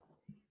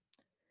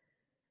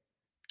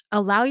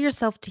Allow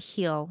yourself to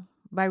heal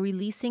by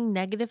releasing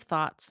negative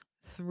thoughts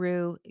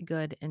through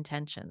good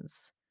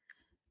intentions.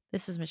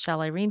 This is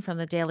Michelle Irene from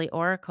the Daily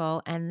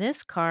Oracle, and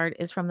this card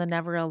is from the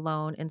Never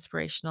Alone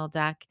Inspirational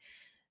Deck.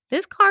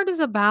 This card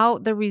is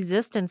about the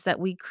resistance that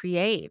we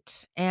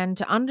create and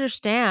to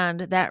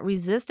understand that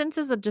resistance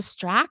is a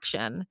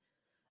distraction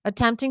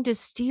attempting to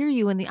steer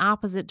you in the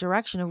opposite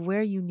direction of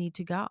where you need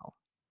to go.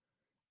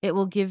 It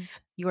will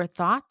give your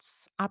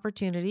thoughts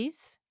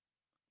opportunities,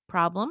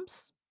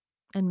 problems,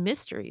 and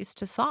mysteries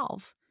to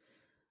solve.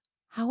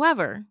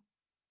 However,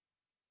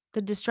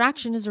 the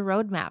distraction is a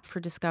roadmap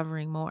for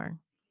discovering more.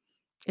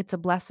 It's a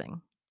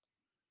blessing.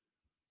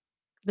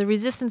 The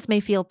resistance may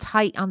feel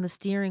tight on the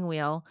steering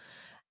wheel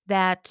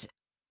that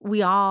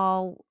we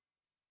all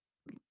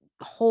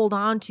hold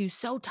on to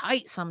so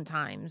tight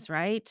sometimes,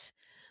 right?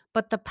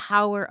 But the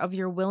power of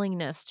your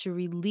willingness to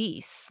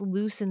release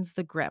loosens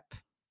the grip.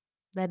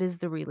 That is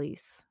the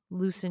release.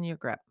 Loosen your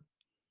grip.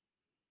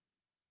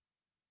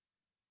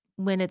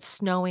 When it's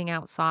snowing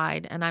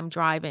outside and I'm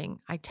driving,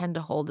 I tend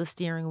to hold the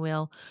steering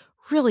wheel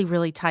really,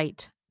 really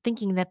tight,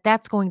 thinking that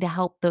that's going to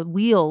help the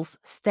wheels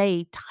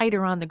stay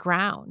tighter on the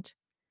ground.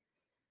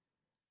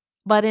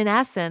 But in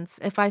essence,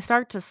 if I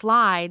start to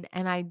slide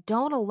and I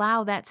don't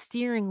allow that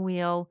steering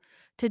wheel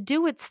to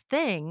do its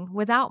thing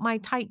without my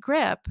tight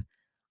grip,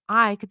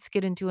 I could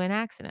skid into an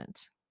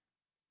accident.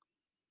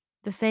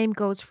 The same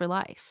goes for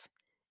life.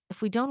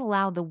 If we don't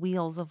allow the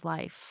wheels of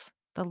life,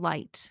 the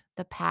light,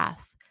 the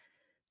path,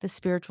 the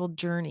spiritual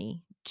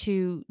journey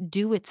to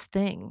do its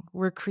thing,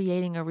 we're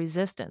creating a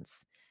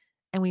resistance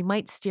and we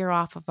might steer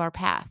off of our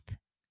path,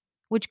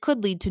 which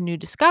could lead to new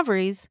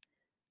discoveries.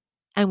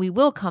 And we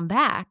will come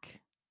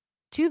back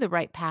to the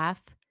right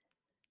path.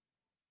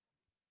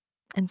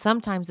 And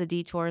sometimes the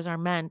detours are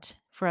meant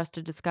for us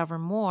to discover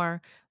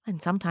more,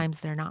 and sometimes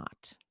they're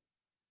not.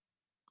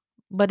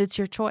 But it's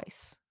your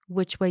choice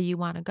which way you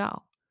want to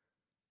go.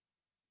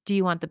 Do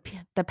you want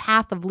the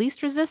path of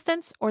least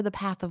resistance or the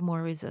path of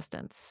more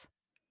resistance?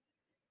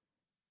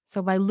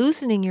 So, by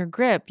loosening your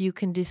grip, you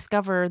can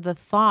discover the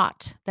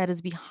thought that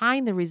is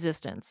behind the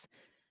resistance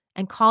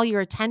and call your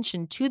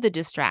attention to the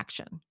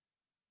distraction.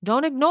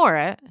 Don't ignore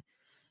it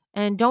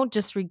and don't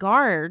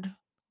disregard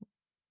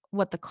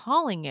what the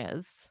calling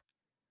is,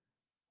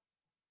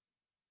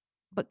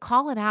 but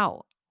call it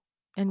out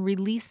and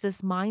release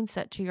this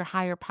mindset to your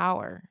higher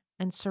power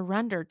and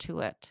surrender to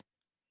it.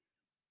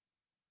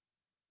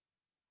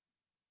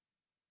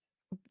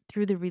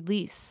 Through the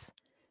release,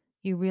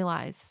 you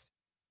realize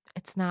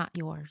it's not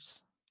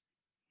yours.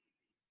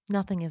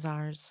 Nothing is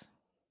ours.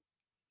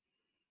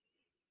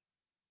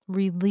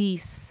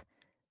 Release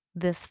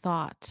this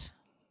thought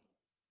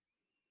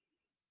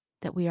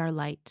that we are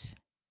light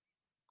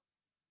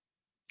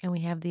and we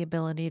have the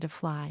ability to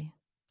fly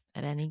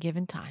at any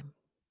given time.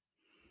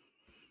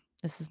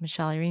 This is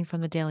Michelle Irene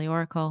from the Daily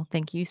Oracle.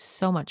 Thank you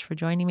so much for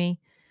joining me.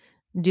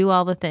 Do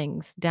all the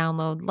things: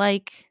 download,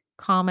 like,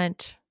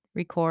 comment,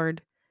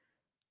 record,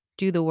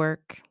 do the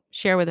work,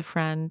 share with a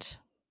friend.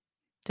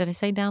 Did I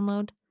say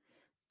download?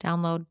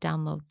 Download,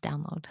 download,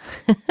 download.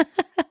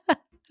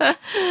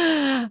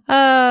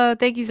 Oh,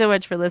 thank you so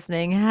much for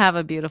listening. Have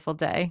a beautiful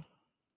day.